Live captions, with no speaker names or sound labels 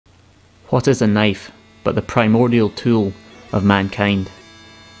What is a knife but the primordial tool of mankind?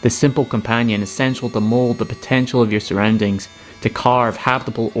 This simple companion essential to mould the potential of your surroundings, to carve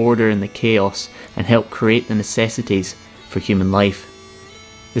habitable order in the chaos and help create the necessities for human life.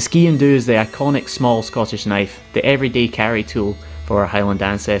 The Sgian Dubh is the iconic small Scottish knife, the everyday carry tool for our Highland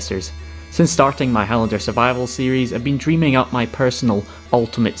ancestors. Since starting my Highlander survival series, I've been dreaming up my personal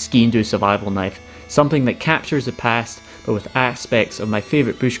ultimate Sgian Dubh survival knife, something that captures the past but with aspects of my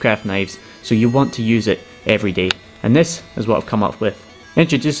favourite bushcraft knives, so you want to use it every day. And this is what I've come up with.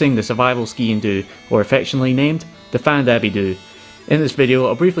 Introducing the survival Sgian Dubh, or affectionately named the Fandabi-Dubh. In this video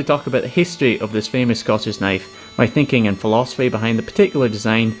I'll briefly talk about the history of this famous Scottish knife, my thinking and philosophy behind the particular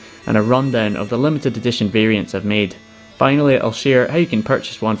design, and a rundown of the limited edition variants I've made. Finally, I'll share how you can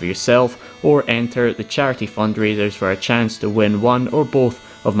purchase one for yourself or enter the charity fundraisers for a chance to win one or both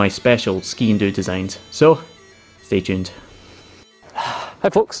of my special Sgian Dubh designs. So, stay tuned. Hi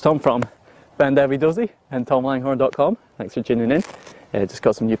folks, Tom from Fandabi-Dubh and tomlanghorn.com. Thanks for tuning in. Just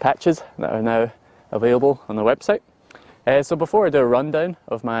got some new patches that are now available on the website. So before I do a rundown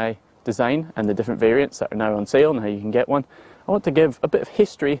of my design and the different variants that are now on sale and how you can get one, I want to give a bit of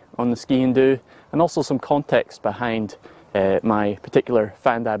history on the Sgian Dubh and also some context behind my particular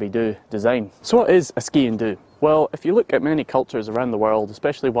Fandabi-Dubh design. So what is a Sgian Dubh? Well, if you look at many cultures around the world,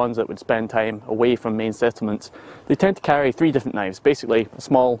 especially ones that would spend time away from main settlements, they tend to carry three different knives, basically a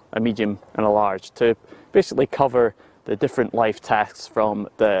small, a medium and a large, to basically cover the different life tasks from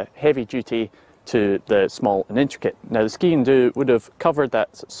the heavy duty to the small and intricate. Now the Sgian Dubh would have covered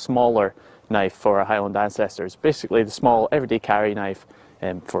that smaller knife for our Highland ancestors, basically the small everyday carry knife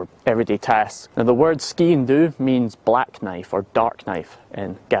for everyday tasks. Now the word Sgian Dubh means black knife or dark knife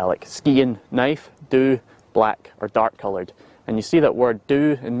in Gaelic. Sgian knife, Dubh, black or dark coloured. And you see that word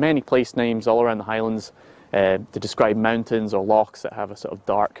Dubh in many place names all around the Highlands to describe mountains or lochs that have a sort of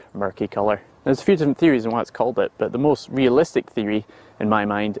dark, murky colour. There's a few different theories on why it's called it, but the most realistic theory in my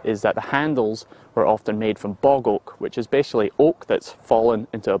mind is that the handles were often made from bog oak, which is basically oak that's fallen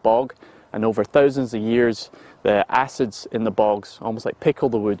into a bog, and over thousands of years the acids in the bogs almost like pickle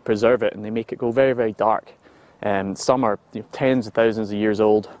the wood, preserve it, and they make it go very, very dark. Some are tens of thousands of years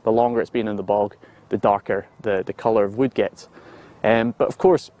old. The longer it's been in the bog, the darker the colour of wood gets. But of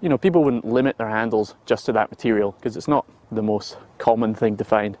course, people wouldn't limit their handles just to that material because it's not the most common thing to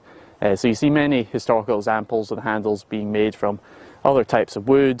find. So you see many historical examples of the handles being made from other types of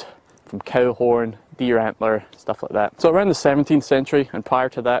wood, from cow horn, deer antler, stuff like that. So around the 17th century and prior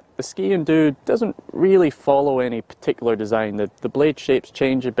to that, the Sgian Dubh doesn't really follow any particular design. The blade shapes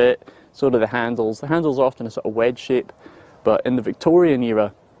change a bit, so do the handles. The handles are often a sort of wedge shape, but in the Victorian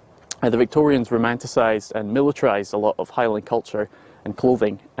era, the Victorians romanticised and militarised a lot of Highland culture and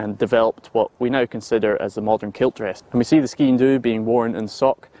clothing and developed what we now consider as the modern kilt dress. And we see the Sgian Dubh being worn in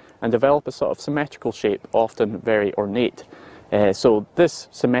sock and develop a sort of symmetrical shape, often very ornate. So this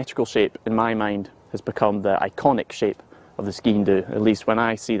symmetrical shape, in my mind, has become the iconic shape of the Sgian Dubh. At least when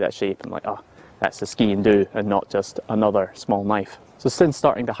I see that shape, I'm like, oh, that's the Sgian Dubh and not just another small knife. So since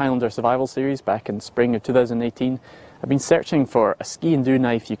starting the Highlander survival series back in spring of 2018, I've been searching for a Sgian Dubh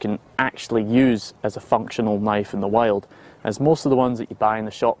knife you can actually use as a functional knife in the wild, as most of the ones that you buy in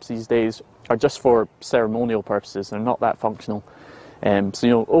the shops these days are just for ceremonial purposes. They're not that functional.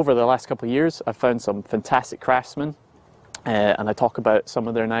 So over the last couple of years I've found some fantastic craftsmen and I talk about some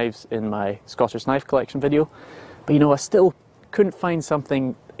of their knives in my Scottish knife collection video, but I still couldn't find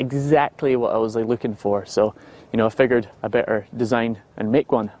something exactly what I was looking for. So I figured I better design and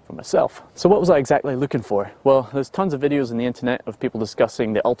make one for myself. So what was I exactly looking for? Well, there's tons of videos on the internet of people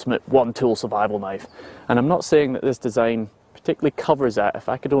discussing the ultimate one-tool survival knife, and I'm not saying that this design particularly covers that. If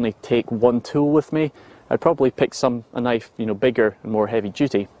I could only take one tool with me, I'd probably pick a knife bigger and more heavy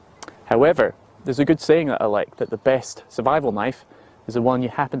duty. However, there's a good saying that I like, that the best survival knife is the one you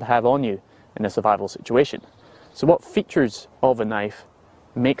happen to have on you in a survival situation. So what features of a knife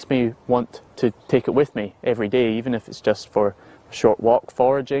makes me want to take it with me every day, even if it's just for a short walk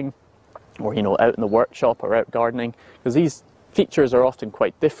foraging, or out in the workshop or out gardening, because these features are often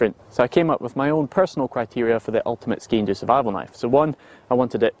quite different. So I came up with my own personal criteria for the ultimate Sgian Dubh survival knife. So one, I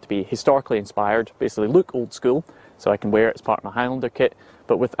wanted it to be historically inspired, basically look old school, so I can wear it as part of my Highlander kit,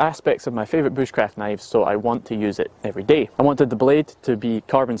 but with aspects of my favourite bushcraft knives, so I want to use it every day. I wanted the blade to be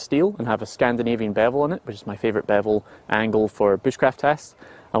carbon steel and have a Scandinavian bevel on it, which is my favourite bevel angle for bushcraft tests.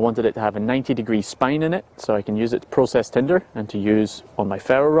 I wanted it to have a 90-degree spine in it, so I can use it to process tinder and to use on my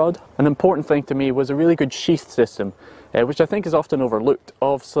ferro rod. An important thing to me was a really good sheath system, which I think is often overlooked.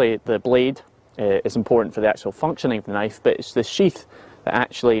 Obviously the blade is important for the actual functioning of the knife, but it's the sheath that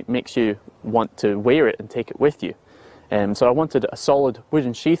actually makes you want to wear it and take it with you. So I wanted a solid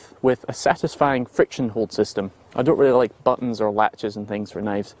wooden sheath with a satisfying friction hold system. I don't really like buttons or latches and things for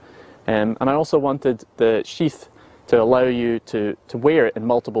knives. And I also wanted the sheath to allow you to wear it in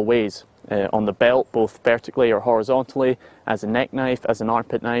multiple ways. On the belt, both vertically or horizontally, as a neck knife, as an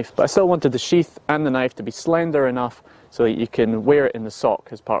armpit knife. But I still wanted the sheath and the knife to be slender enough so that you can wear it in the sock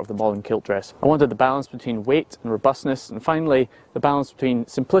as part of the modern kilt dress. I wanted the balance between weight and robustness, and finally the balance between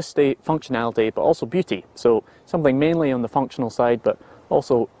simplicity, functionality, but also beauty. So something mainly on the functional side, but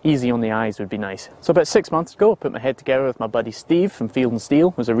also easy on the eyes would be nice. So about 6 months ago, I put my head together with my buddy Steve from Field and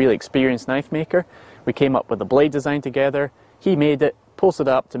Steel, who's a really experienced knife maker. We came up with a blade design together. He made it, posted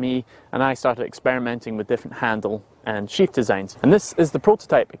it up to me, and I started experimenting with different handle and sheath designs. And this is the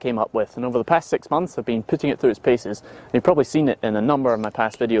prototype I came up with, and over the past 6 months I've been putting it through its paces. You've probably seen it in a number of my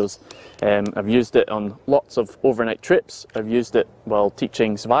past videos. I've used it on lots of overnight trips. I've used it while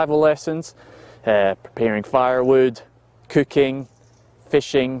teaching survival lessons, preparing firewood, cooking,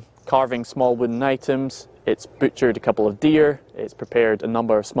 fishing, carving small wooden items. It's butchered a couple of deer, it's prepared a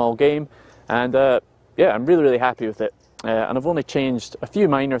number of small game, and yeah, I'm really happy with it. And I've only changed a few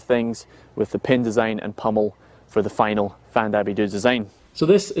minor things with the pin design and pummel for the final Fandabi-Dubh design. So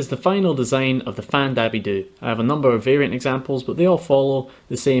this is the final design of the Fandabi-Dubh. I have a number of variant examples, but they all follow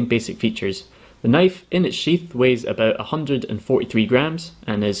the same basic features. The knife in its sheath weighs about 143 grams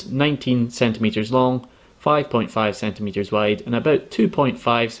and is 19 centimeters long, 5.5 centimeters wide, and about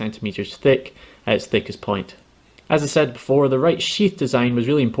 2.5 centimeters thick at its thickest point. As I said before, the right sheath design was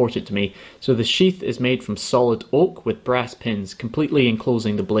really important to me, so the sheath is made from solid oak with brass pins completely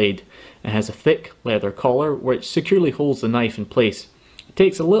enclosing the blade. It has a thick leather collar which securely holds the knife in place. It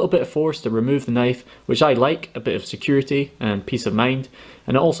takes a little bit of force to remove the knife, which I like, a bit of security and peace of mind,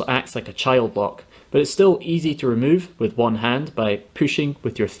 and it also acts like a child lock, but it's still easy to remove with one hand by pushing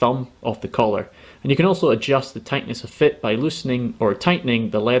with your thumb off the collar. And you can also adjust the tightness of fit by loosening or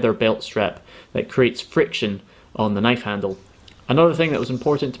tightening the leather belt strap that creates friction on the knife handle. Another thing that was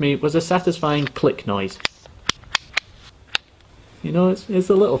important to me was a satisfying click noise. You know, it's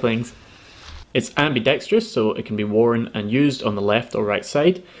the little things. It's ambidextrous, so it can be worn and used on the left or right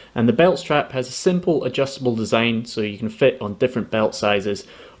side, and the belt strap has a simple adjustable design so you can fit on different belt sizes,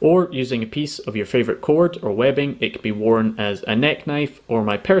 or using a piece of your favourite cord or webbing, it can be worn as a neck knife, or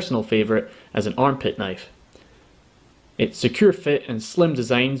my personal favourite, as an armpit knife. Its secure fit and slim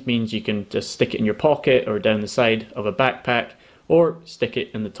designs means you can just stick it in your pocket or down the side of a backpack, or stick it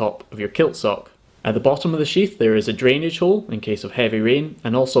in the top of your kilt sock. At the bottom of the sheath there is a drainage hole in case of heavy rain,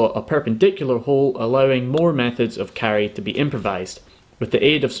 and also a perpendicular hole allowing more methods of carry to be improvised. With the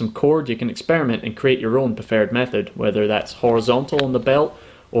aid of some cord you can experiment and create your own preferred method, whether that's horizontal on the belt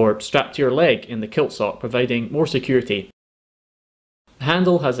or strapped to your leg in the kilt sock, providing more security. The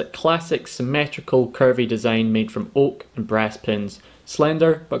handle has a classic symmetrical curvy design made from oak and brass pins,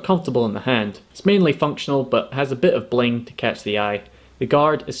 slender but comfortable in the hand. It's mainly functional but has a bit of bling to catch the eye. The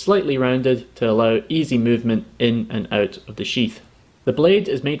guard is slightly rounded to allow easy movement in and out of the sheath. The blade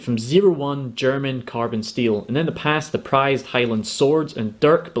is made from 01 German carbon steel, and in the past the prized Highland swords and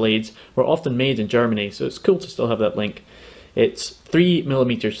dirk blades were often made in Germany, so it's cool to still have that link. It's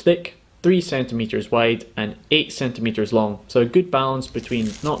 3mm thick, 3 centimeters wide and 8 centimeters long, so a good balance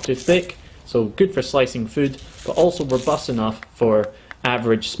between not too thick, so good for slicing food, but also robust enough for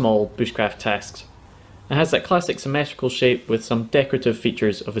average small bushcraft tasks. It has that classic symmetrical shape with some decorative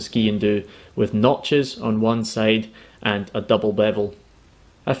features of a Sgian Dubh, with notches on one side and a double bevel.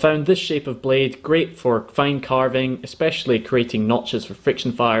 I found this shape of blade great for fine carving, especially creating notches for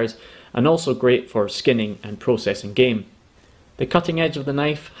friction fires, and also great for skinning and processing game. The cutting edge of the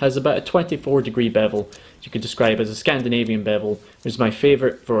knife has about a 24-degree bevel, which you could describe as a Scandinavian bevel, which is my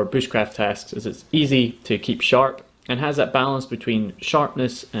favourite for bushcraft tasks as it's easy to keep sharp and has that balance between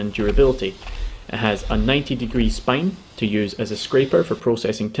sharpness and durability. It has a 90-degree spine to use as a scraper for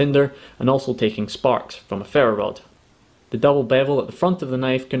processing tinder and also taking sparks from a ferro rod. The double bevel at the front of the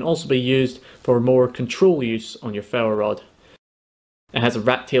knife can also be used for more control use on your ferro rod. It has a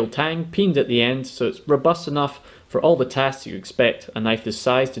rat-tail tang pinned at the end, so it's robust enough for all the tasks you expect a knife this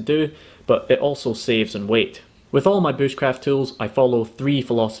size to do, but it also saves on weight. With all my bushcraft tools, I follow 3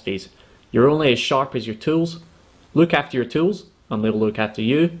 philosophies. You're only as sharp as your tools, look after your tools and they'll look after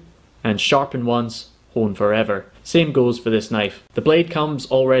you, and sharpen once, hone forever. Same goes for this knife. The blade comes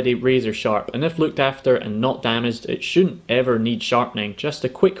already razor sharp, and if looked after and not damaged, it shouldn't ever need sharpening, just a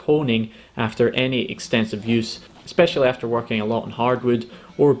quick honing after any extensive use, especially after working a lot on hardwood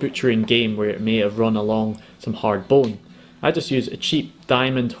or butchering game where it may have run along some hard bone. I just use a cheap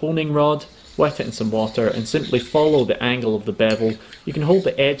diamond honing rod wet it in some water and simply follow the angle of the bevel. You can hold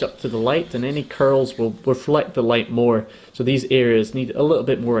the edge up to the light and any curls will reflect the light more, so these areas need a little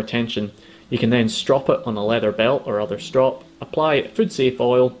bit more attention. You can then strop it on a leather belt or other strop, apply food safe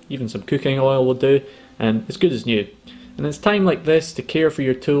oil, even some cooking oil will do, and it's good as new. And it's time like this to care for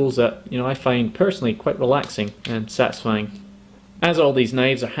your tools that, I find personally quite relaxing and satisfying. As all these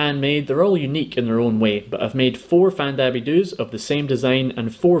knives are handmade, they're all unique in their own way, but I've made 4 Fandabi-Dubhs of the same design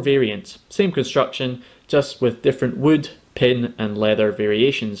and 4 variants. Same construction, just with different wood, pin and leather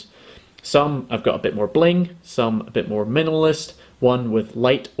variations. Some I've got a bit more bling, some a bit more minimalist, one with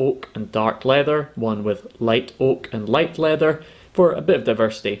light oak and dark leather, one with light oak and light leather, for a bit of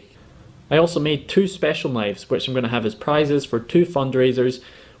diversity. I also made 2 special knives, which I'm going to have as prizes for 2 fundraisers,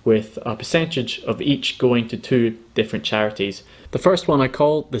 with a percentage of each going to 2 different charities. The first one I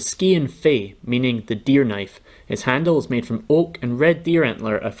call the Sgian Dubh, meaning the deer knife. Its handle is made from oak and red deer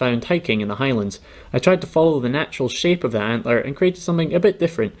antler I found hiking in the Highlands. I tried to follow the natural shape of the antler and created something a bit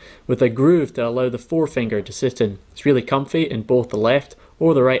different, with a groove to allow the forefinger to sit in. It's really comfy in both the left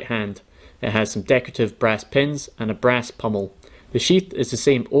or the right hand. It has some decorative brass pins and a brass pommel. The sheath is the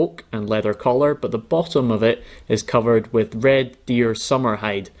same oak and leather collar, but the bottom of it is covered with red deer summer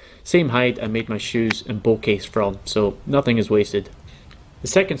hide. Same hide I made my shoes and bow case from, so nothing is wasted. The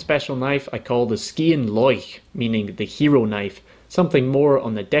second special knife I call the Sgian Dubh, meaning the hero knife. Something more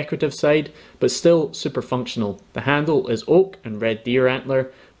on the decorative side, but still super functional. The handle is oak and red deer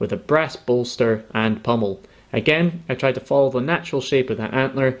antler with a brass bolster and pommel. Again, I tried to follow the natural shape of the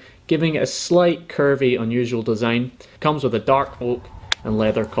antler, giving it a slight curvy, unusual design. It comes with a dark oak and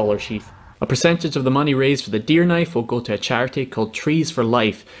leather collar sheath. A percentage of the money raised for the deer knife will go to a charity called Trees for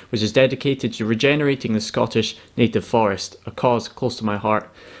Life, which is dedicated to regenerating the Scottish native forest, a cause close to my heart.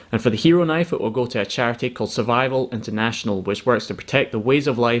 And for the hero knife, it will go to a charity called Survival International, which works to protect the ways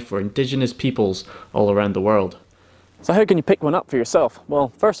of life for Indigenous peoples all around the world. So how can you pick one up for yourself?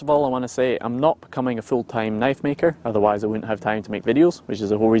 Well, first of all I want to say I'm not becoming a full-time knife maker, otherwise I wouldn't have time to make videos, which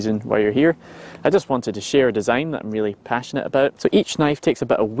is the whole reason why you're here. I just wanted to share a design that I'm really passionate about. So each knife takes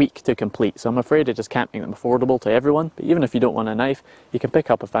about a week to complete, so I'm afraid I just can't make them affordable to everyone, but even if you don't want a knife, you can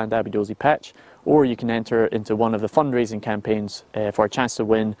pick up a Fandabi-Dozi patch, or you can enter into one of the fundraising campaigns for a chance to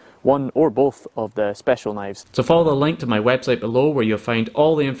win one or both of the special knives. So follow the link to my website below where you'll find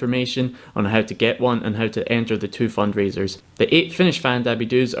all the information on how to get one and how to enter the 2 fundraisers. The 8 finished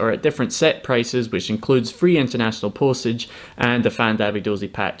Fandabi-Dubhs are at different set prices, which includes free international postage and the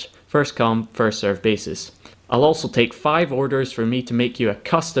Fandabi-Dozi patch. First come, first served basis. I'll also take 5 orders for me to make you a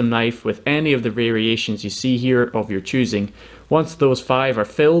custom knife with any of the variations you see here of your choosing. Once those 5 are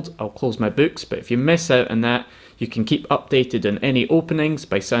filled, I'll close my books, but if you miss out on that, you can keep updated on any openings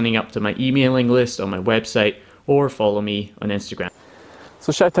by signing up to my emailing list on my website or follow me on Instagram.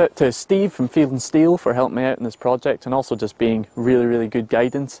 So shout out to Steve from Field and Steel for helping me out in this project and also just being really good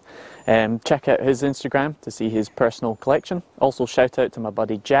guidance. Check out his Instagram to see his personal collection. Also shout out to my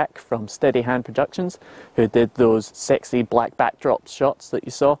buddy Jack from Steady Hand Productions who did those sexy black backdrop shots that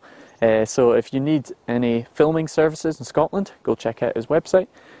you saw. So if you need any filming services in Scotland, go check out his website.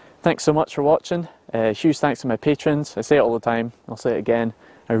 Thanks so much for watching. Huge thanks to my patrons. I say it all the time, I'll say it again.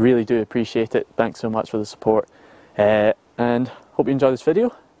 I really do appreciate it. Thanks so much for the support. And hope you enjoy this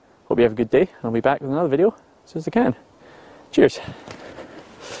video. Hope you have a good day. I'll be back with another video as soon as I can. Cheers.